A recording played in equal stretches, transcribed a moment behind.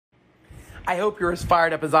I hope you're as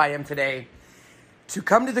fired up as I am today to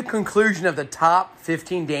come to the conclusion of the top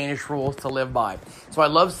 15 Danish rules to live by. So I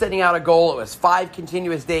love setting out a goal. It was 5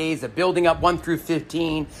 continuous days of building up 1 through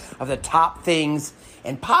 15 of the top things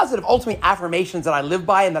and positive, ultimate affirmations that I live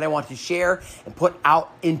by and that I want to share and put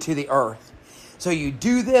out into the earth. So you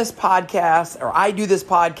do this podcast, or I do this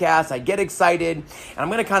podcast, I get excited, and I'm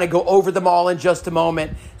going to kind of go over them all in just a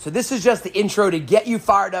moment. So this is just the intro to get you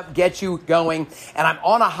fired up, get you going. And I'm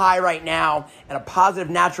on a high right now, and a positive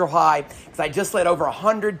natural high, because I just led over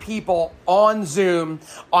 100 people on Zoom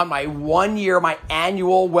on my 1 year, my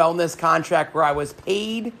annual wellness contract, where I was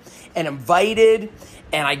paid and invited,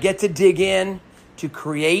 and I get to dig in to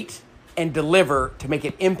create and deliver to make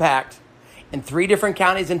an impact in 3 different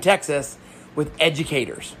counties in Texas with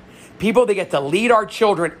educators, people that get to lead our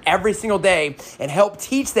children every single day and help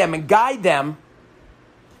teach them and guide them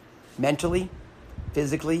mentally,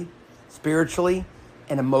 physically, spiritually,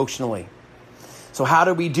 and emotionally. So how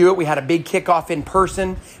did we do it? We had a big kickoff in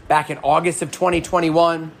person back in August of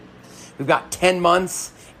 2021. We've got 10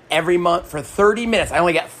 months every month for 30 minutes. I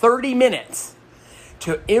only got 30 minutes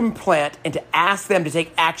to implant and to ask them to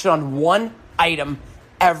take action on one item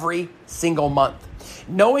every single month.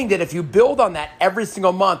 Knowing that if you build on that every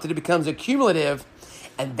single month, that it becomes accumulative,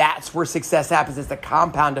 and that's where success happens. It's the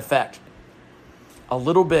compound effect. A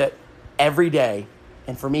little bit every day,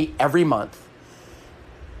 and for me, every month.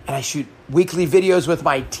 And I shoot weekly videos with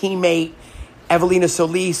my teammate, Evelina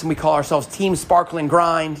Solis, and we call ourselves Team Sparkle and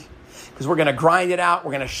Grind, because we're going to grind it out.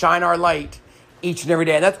 We're going to shine our light each and every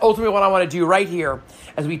day. And that's ultimately what I want to do right here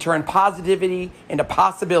as we turn positivity into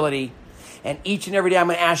possibility. And each and every day, I'm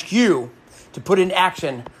going to ask you to put into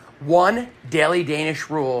action one daily Danish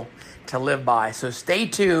rule to live by. So stay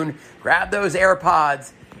tuned, grab those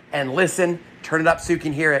AirPods and listen, turn it up so you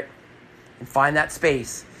can hear it, and find that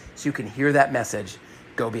space so you can hear that message.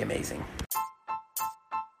 Go be amazing.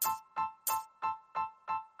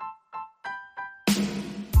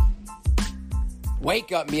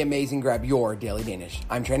 Wake up, be amazing, grab your daily Danish.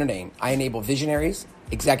 I'm Trainer Dane. I enable visionaries,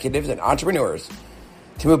 executives, and entrepreneurs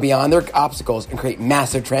to move beyond their obstacles and create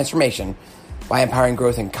massive transformation by empowering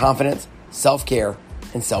growth in confidence, self-care,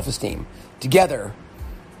 and self-esteem. Together,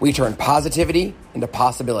 we turn positivity into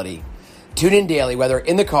possibility. Tune in daily, whether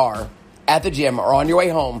in the car, at the gym, or on your way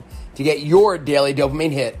home, to get your daily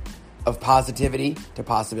dopamine hit of positivity to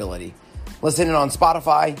possibility. Listen in on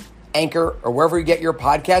Spotify, Anchor, or wherever you get your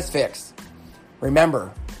podcast fix.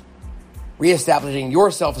 Remember, reestablishing your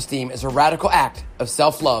self-esteem is a radical act of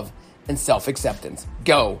self-love and self-acceptance.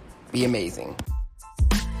 Go be amazing.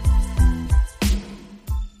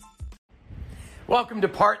 Welcome to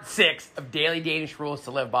part 6 of Daily Danish Rules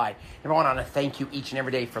to Live By. Number 1, I want to thank you each and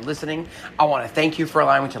every day for listening. I want to thank you for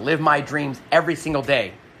allowing me to live my dreams every single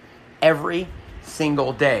day. Every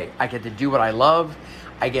single day. I get to do what I love.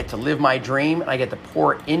 I get to live my dream, and I get to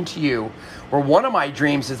pour into you. Where one of my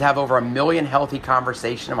dreams is to have over 1 million healthy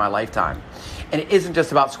conversations in my lifetime. And it isn't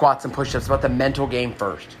just about squats and push-ups, it's about the mental game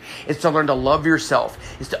first. It's to learn to love yourself.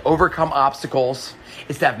 It's to overcome obstacles.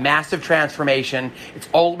 It's to have massive transformation. It's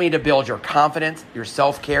ultimately to build your confidence, your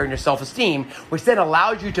self-care, and your self-esteem, which then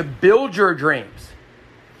allows you to build your dreams.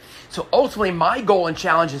 So ultimately, my goal and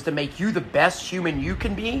challenge is to make you the best human you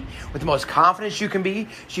can be, with the most confidence you can be,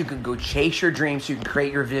 so you can go chase your dreams, so you can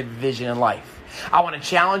create your vision in life. I want to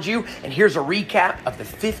challenge you, and here's a recap of the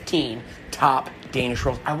 15 top Danish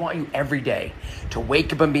rules. I want you every day to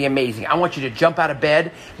wake up and be amazing. I want you to jump out of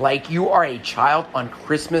bed like you are a child on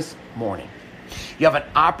Christmas morning. You have an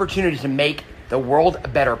opportunity to make the world a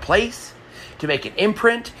better place, to make an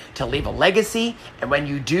imprint, to leave a legacy. And when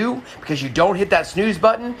you do, because you don't hit that snooze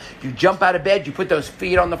button, you jump out of bed, you put those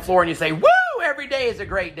feet on the floor, and you say, woo, every day is a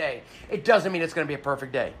great day. It doesn't mean it's going to be a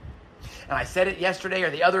perfect day. And I said it yesterday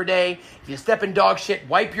or the other day, if you step in dog shit,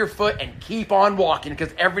 wipe your foot and keep on walking,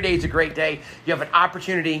 because every day is a great day. You have an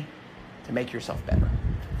opportunity to make yourself better.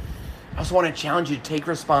 I also want to challenge you to take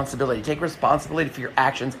responsibility. Take responsibility for your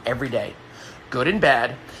actions every day. Good and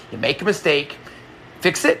bad. You make a mistake,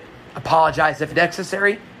 fix it, apologize if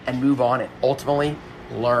necessary, and move on and ultimately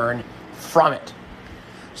learn from it.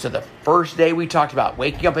 So the first day we talked about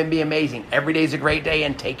waking up and be amazing. Every day is a great day,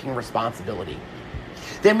 and taking responsibility.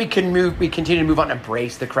 Then we continue to move on and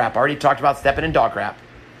embrace the crap. I already talked about stepping in dog crap.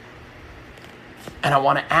 And I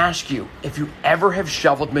want to ask you if you ever have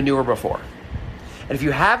shoveled manure before. And if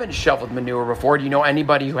you haven't shoveled manure before, do you know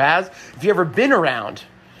anybody who has? Have you ever been around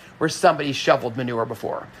where somebody shoveled manure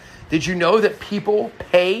before? Did you know that people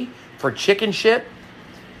pay for chicken shit?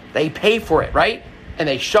 They pay for it, right? And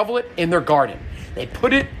they shovel it in their garden. They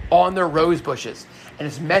put it on their rose bushes. And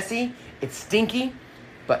it's messy, it's stinky,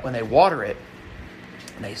 but when they water it,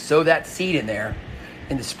 and they sow that seed in there,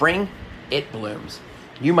 in the spring, it blooms.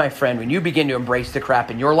 You, my friend, when you begin to embrace the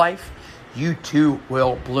crap in your life, you too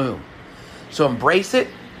will bloom. So embrace it,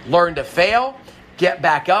 learn to fail, get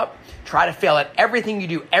back up, try to fail at everything you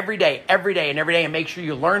do every day, and make sure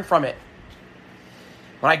you learn from it.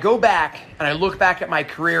 When I go back and I look back at my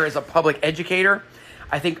career as a public educator,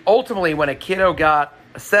 I think ultimately when a kiddo got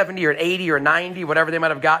a 70 or an 80 or 90, whatever they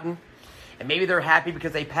might have gotten, and maybe they're happy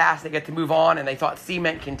because they passed, they get to move on, and they thought C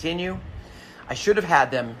meant continue, I should have had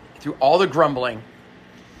them, through all the grumbling,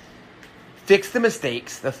 fix the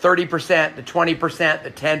mistakes, the 30%, the 20%, the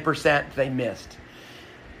 10% they missed.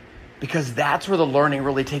 Because that's where the learning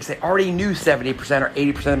really takes. They already knew 70% or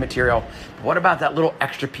 80% of the material. But what about that little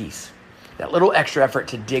extra piece? That little extra effort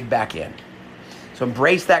to dig back in. So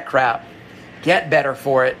embrace that crap, get better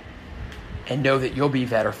for it, and know that you'll be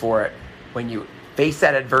better for it when you face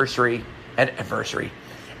that adversity, and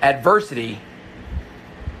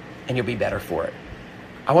you'll be better for it.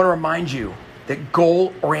 I want to remind you that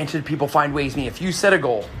goal-oriented people find ways. Meaning, if you set a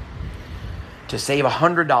goal to save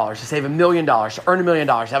 $100, to save $1 million, to earn $1 million,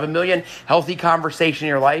 to have 1 million healthy conversations in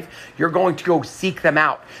your life, you're going to go seek them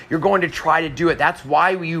out. You're going to try to do it. That's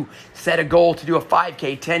why you set a goal to do a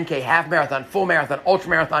 5K, 10K, half marathon, full marathon, ultra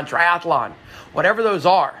marathon, triathlon, whatever those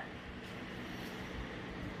are,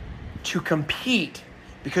 to compete,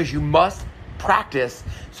 because you must practice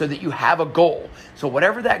so that you have a goal. So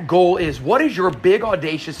whatever that goal is, what is your big,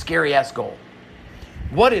 audacious, scary-ass goal?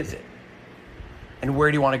 What is it? And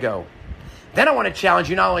where do you want to go? Then I want to challenge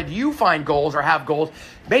you, not only do you find goals or have goals,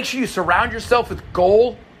 make sure you surround yourself with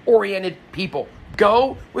goal-oriented people.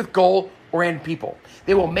 Go with goal-oriented people.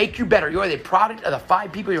 They will make you better. You are the product of the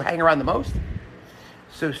 5 people you hang around the most.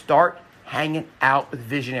 So start hanging out with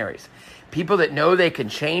visionaries. People that know they can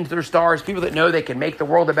change their stars, people that know they can make the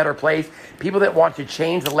world a better place, people that want to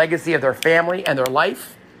change the legacy of their family and their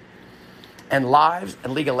life and lives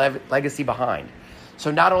and leave a legacy behind.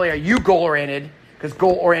 So not only are you goal-oriented, because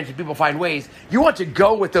goal-oriented people find ways, you want to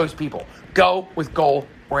go with those people. Go with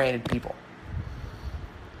goal-oriented people.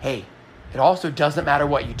 Hey, it also doesn't matter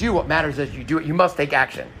what you do. What matters is you do it. You must take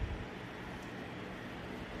action.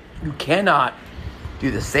 You cannot do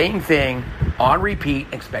the same thing on repeat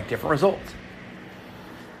and expect different results.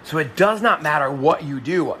 So it does not matter what you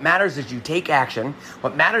do. What matters is you take action.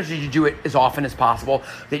 What matters is you do it as often as possible,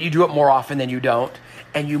 that you do it more often than you don't,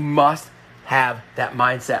 and you must have that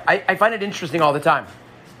mindset. I find it interesting all the time.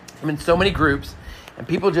 I'm in so many groups, and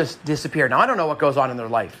people just disappear. Now, I don't know what goes on in their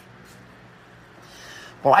life.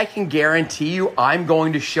 Well, I can guarantee you I'm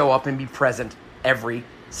going to show up and be present every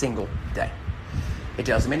single day. It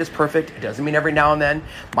doesn't mean it's perfect. It doesn't mean every now and then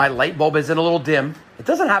my light bulb isn't a little dim. It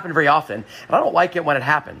doesn't happen very often, and I don't like it when it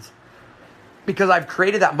happens, because I've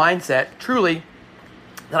created that mindset, truly,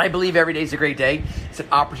 that I believe every day is a great day. It's an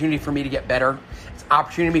opportunity for me to get better. It's an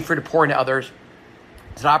opportunity for me to pour into others.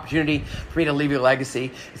 It's an opportunity for me to leave a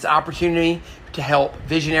legacy. It's an opportunity to help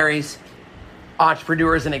visionaries,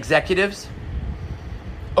 entrepreneurs, and executives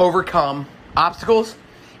overcome obstacles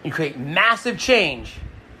and create massive change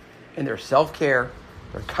in their self-care,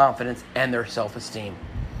 their confidence, and their self-esteem.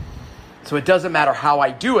 So it doesn't matter how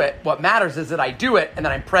I do it. What matters is that I do it and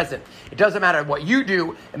that I'm present. It doesn't matter what you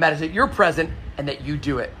do. It matters that you're present and that you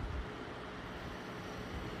do it.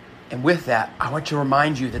 And with that, I want to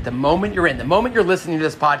remind you that the moment you're listening to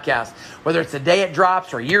this podcast, whether it's the day it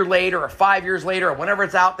drops or a year later or 5 years later or whenever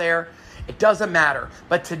it's out there, it doesn't matter.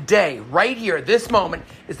 But today, right here, this moment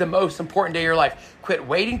is the most important day of your life. Quit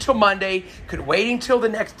waiting till Monday. Quit waiting till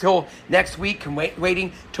next week.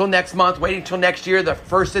 Waiting till next month. Waiting till next year, the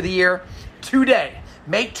first of the year. Today.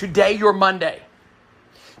 Make today your Monday.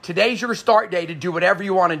 Today's your start day to do whatever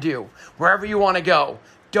you want to do, wherever you want to go.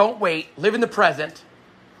 Don't wait. Live in the present,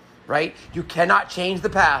 right? You cannot change the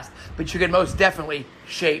past, but you can most definitely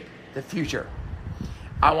shape the future.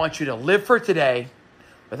 I want you to live for today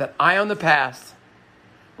with an eye on the past,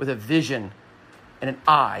 with a vision and an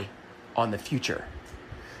eye on the future.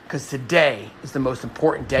 Because today is the most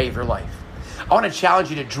important day of your life. I want to challenge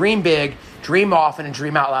you to dream big, dream often, and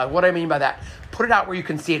dream out loud. What do I mean by that? Put it out where you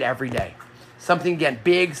can see it every day. Something, again,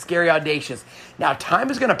 big, scary, audacious. Now, time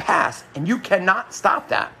is going to pass, and you cannot stop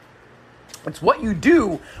that. It's what you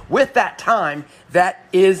do with that time that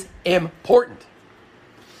is important.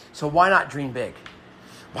 So why not dream big?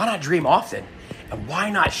 Why not dream often? And why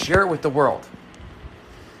not share it with the world?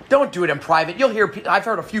 Don't do it in private. I've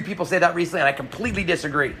heard a few people say that recently, and I completely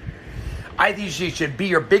disagree. I think you should be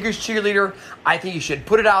your biggest cheerleader. I think you should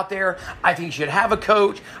put it out there. I think you should have a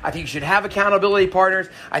coach. I think you should have accountability partners.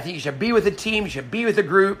 I think you should be with a team. You should be with a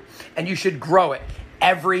group, and you should grow it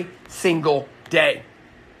every single day.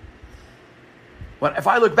 If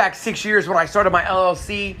I look back 6 years when I started my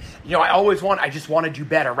LLC, I just want to do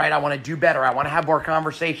better, right? I want to do better. I want to have more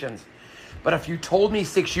conversations. But if you told me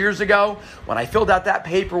 6 years ago, when I filled out that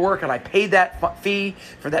paperwork and I paid that fee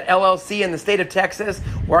for that LLC in the state of Texas,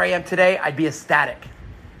 where I am today, I'd be ecstatic.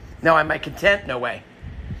 Now, am I content? No way.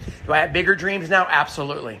 Do I have bigger dreams now?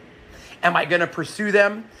 Absolutely. Am I going to pursue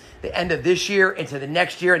them the end of this year into the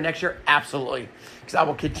next year and next year? Absolutely. Because I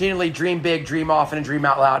will continually dream big, dream often, and dream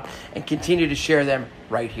out loud, and continue to share them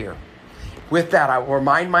right here. With that, I will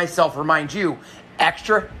remind you,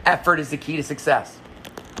 extra effort is the key to success.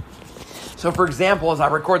 So for example, as I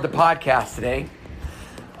record the podcast today,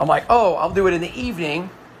 I'm like, I'll do it in the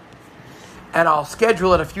evening, and I'll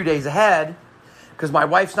schedule it a few days ahead, because my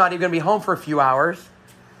wife's not even going to be home for a few hours,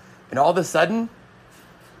 and all of a sudden,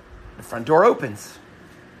 the front door opens.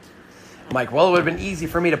 I'm like, it would have been easy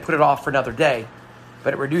for me to put it off for another day,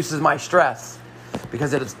 but it reduces my stress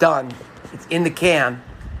because it's done, it's in the can,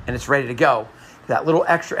 and it's ready to go. That little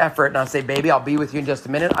extra effort, and I'll say, baby, I'll be with you in just a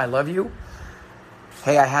minute. I love you.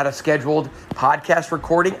 Hey, I had a scheduled podcast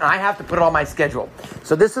recording, and I have to put it on my schedule.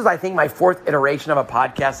 So this is, I think, my fourth iteration of a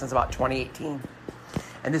podcast since about 2018.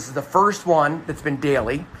 And this is the first one that's been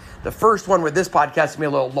daily. The first one with this podcast is going to be a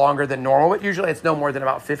little longer than normal, but usually it's no more than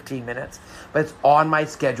about 15 minutes. But it's on my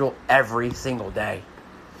schedule every single day.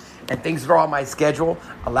 And things that are on my schedule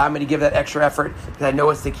allow me to give that extra effort because I know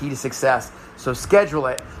it's the key to success. So schedule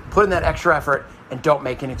it, put in that extra effort, and don't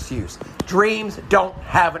make an excuse. Dreams don't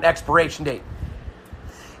have an expiration date.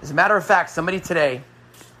 As a matter of fact, somebody that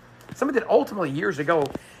ultimately years ago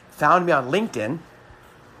found me on LinkedIn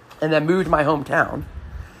and then moved to my hometown.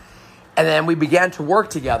 And then we began to work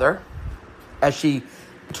together as she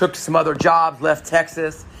took some other jobs, left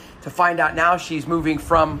Texas, to find out now she's moving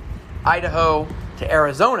from Idaho to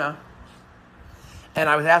Arizona. And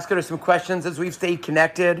I was asking her some questions as we've stayed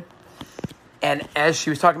connected. And as she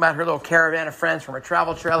was talking about her little caravan of friends from her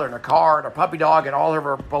travel trailer and her car and her puppy dog and all of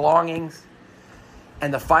her belongings.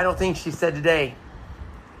 And the final thing she said today,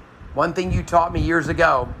 one thing you taught me years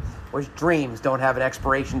ago was dreams don't have an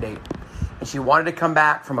expiration date. And she wanted to come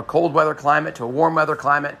back from a cold weather climate to a warm weather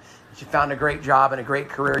climate. She found a great job and a great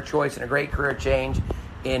career choice and a great career change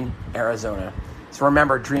in Arizona. So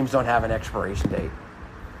remember, dreams don't have an expiration date.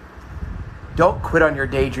 Don't quit on your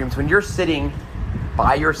daydreams. When you're sitting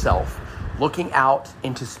by yourself, looking out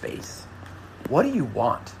into space, what do you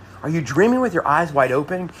want? Are you dreaming with your eyes wide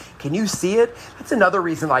open? Can you see it? That's another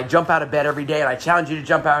reason I jump out of bed every day, and I challenge you to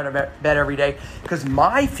jump out of bed every day, because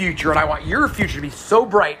my future, and I want your future to be so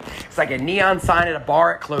bright, it's like a neon sign at a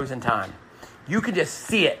bar at closing time. You can just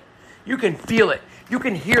see it. You can feel it. You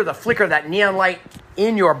can hear the flicker of that neon light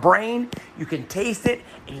in your brain. You can taste it,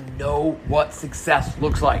 and you know what success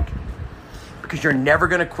looks like. Because you're never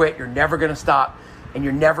going to quit. You're never going to stop. And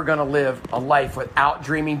you're never going to live a life without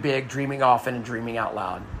dreaming big, dreaming often, and dreaming out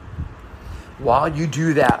loud. While you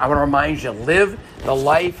do that, I want to remind you, live the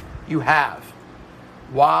life you have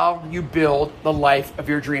while you build the life of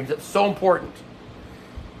your dreams. It's so important.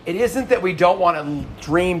 It isn't that we don't want to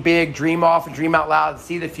dream big, dream often, dream out loud,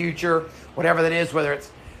 see the future, whatever that is, whether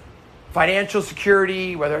it's financial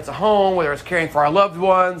security, whether it's a home, whether it's caring for our loved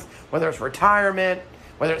ones, whether it's retirement,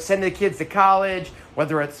 whether it's sending the kids to college,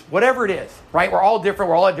 whether it's whatever it is, right? We're all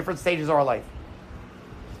different. We're all at different stages of our life.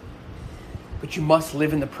 But you must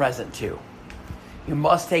live in the present too. You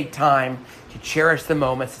must take time to cherish the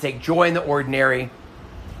moments, to take joy in the ordinary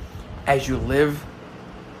as you live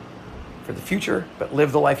for the future, but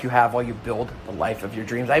live the life you have while you build the life of your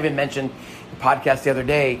dreams. I even mentioned in the podcast the other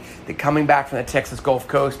day that coming back from the Texas Gulf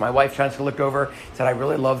Coast, my wife Jessica looked over and said, I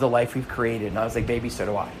really love the life we've created. And I was like, baby, so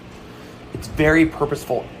do I. It's very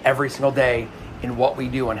purposeful every single day in what we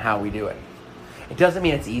do and how we do it. It doesn't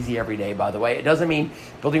mean it's easy every day, by the way. It doesn't mean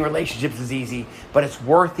building relationships is easy, but it's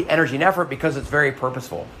worth the energy and effort because it's very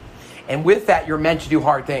purposeful. And with that, you're meant to do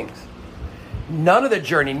hard things. None of the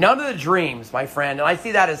journey, none of the dreams, my friend, and I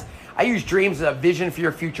see that as, I use dreams as a vision for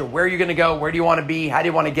your future. Where are you going to go? Where do you want to be? How do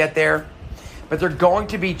you want to get there? But they're going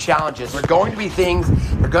to be challenges. They're going to be things.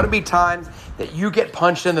 They're going to be times that you get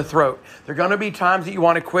punched in the throat. They're going to be times that you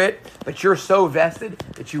want to quit, but you're so vested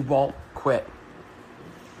that you won't quit.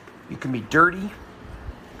 You can be dirty.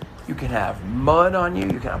 You can have mud on you.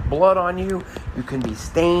 You can have blood on you. You can be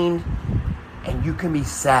stained. And you can be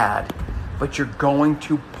sad. But you're going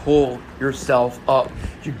to pull yourself up.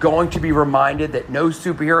 You're going to be reminded that no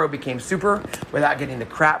superhero became super without getting the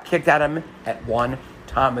crap kicked out of them at one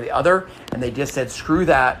time or the other. And they just said, screw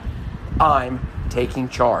that. I'm taking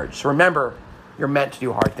charge. So remember, you're meant to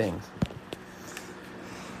do hard things.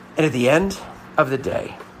 And at the end of the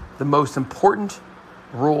day, the most important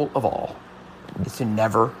rule of all is to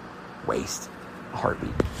never waste a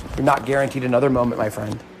heartbeat. You're not guaranteed another moment, my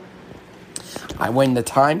friend. When the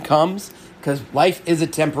time comes, because life is a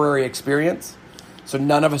temporary experience, so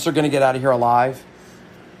none of us are going to get out of here alive.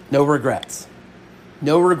 No regrets.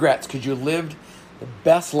 No regrets, because you lived the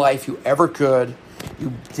best life you ever could.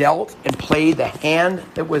 You dealt and played the hand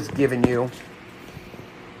that was given you.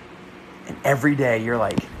 And every day you're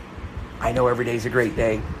like, I know every day is a great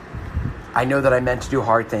day. I know that I meant to do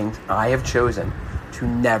hard things. I have chosen to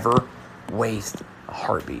never waste a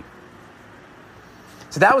heartbeat.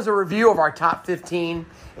 So that was a review of our top 15.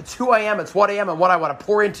 It's who I am, it's what I am, and what I want to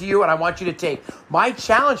pour into you, and I want you to take. My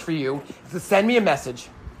challenge for you is to send me a message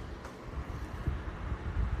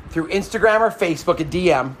through Instagram or Facebook, a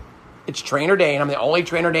DM. It's Trainer Dane. I'm the only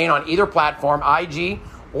Trainer Dane on either platform, IG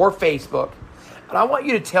or Facebook. And I want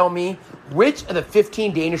you to tell me which of the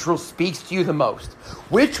 15 Danish rules speaks to you the most.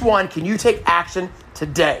 Which one can you take action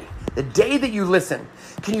today? The day that you listen.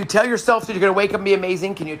 Can you tell yourself that you're going to wake up and be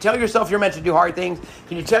amazing? Can you tell yourself you're meant to do hard things?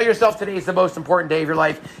 Can you tell yourself today is the most important day of your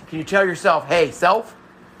life? Can you tell yourself, hey, self,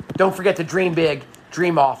 don't forget to dream big,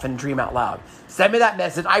 dream often, dream out loud. Send me that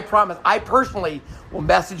message. I promise, I personally will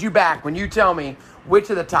message you back when you tell me which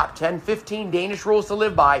of the top 10, 15 Danish rules to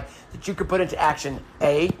live by that you could put into action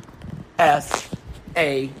ASAP.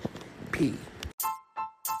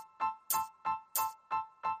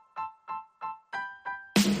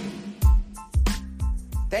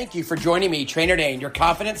 Thank you for joining me, Trainer Dane, your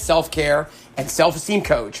confidence, self-care, and self-esteem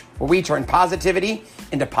coach, where we turn positivity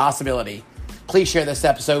into possibility. Please share this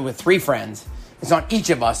episode with 3 friends. It's on each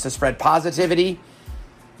of us to spread positivity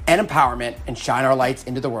and empowerment and shine our lights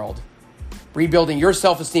into the world. Rebuilding your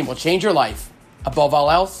self-esteem will change your life. Above all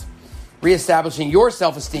else, reestablishing your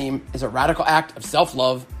self-esteem is a radical act of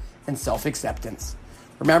self-love and self-acceptance.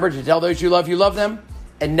 Remember to tell those you love them,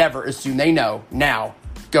 and never assume they know. Now,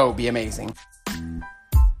 go be amazing.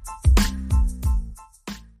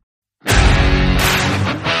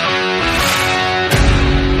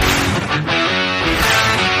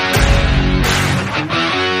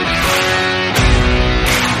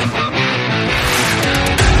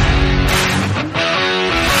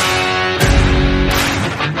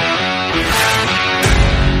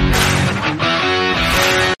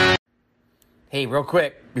 Hey, real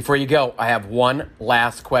quick, before you go, I have one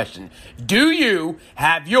last question. Do you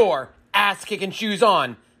have your ass-kicking shoes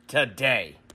on today?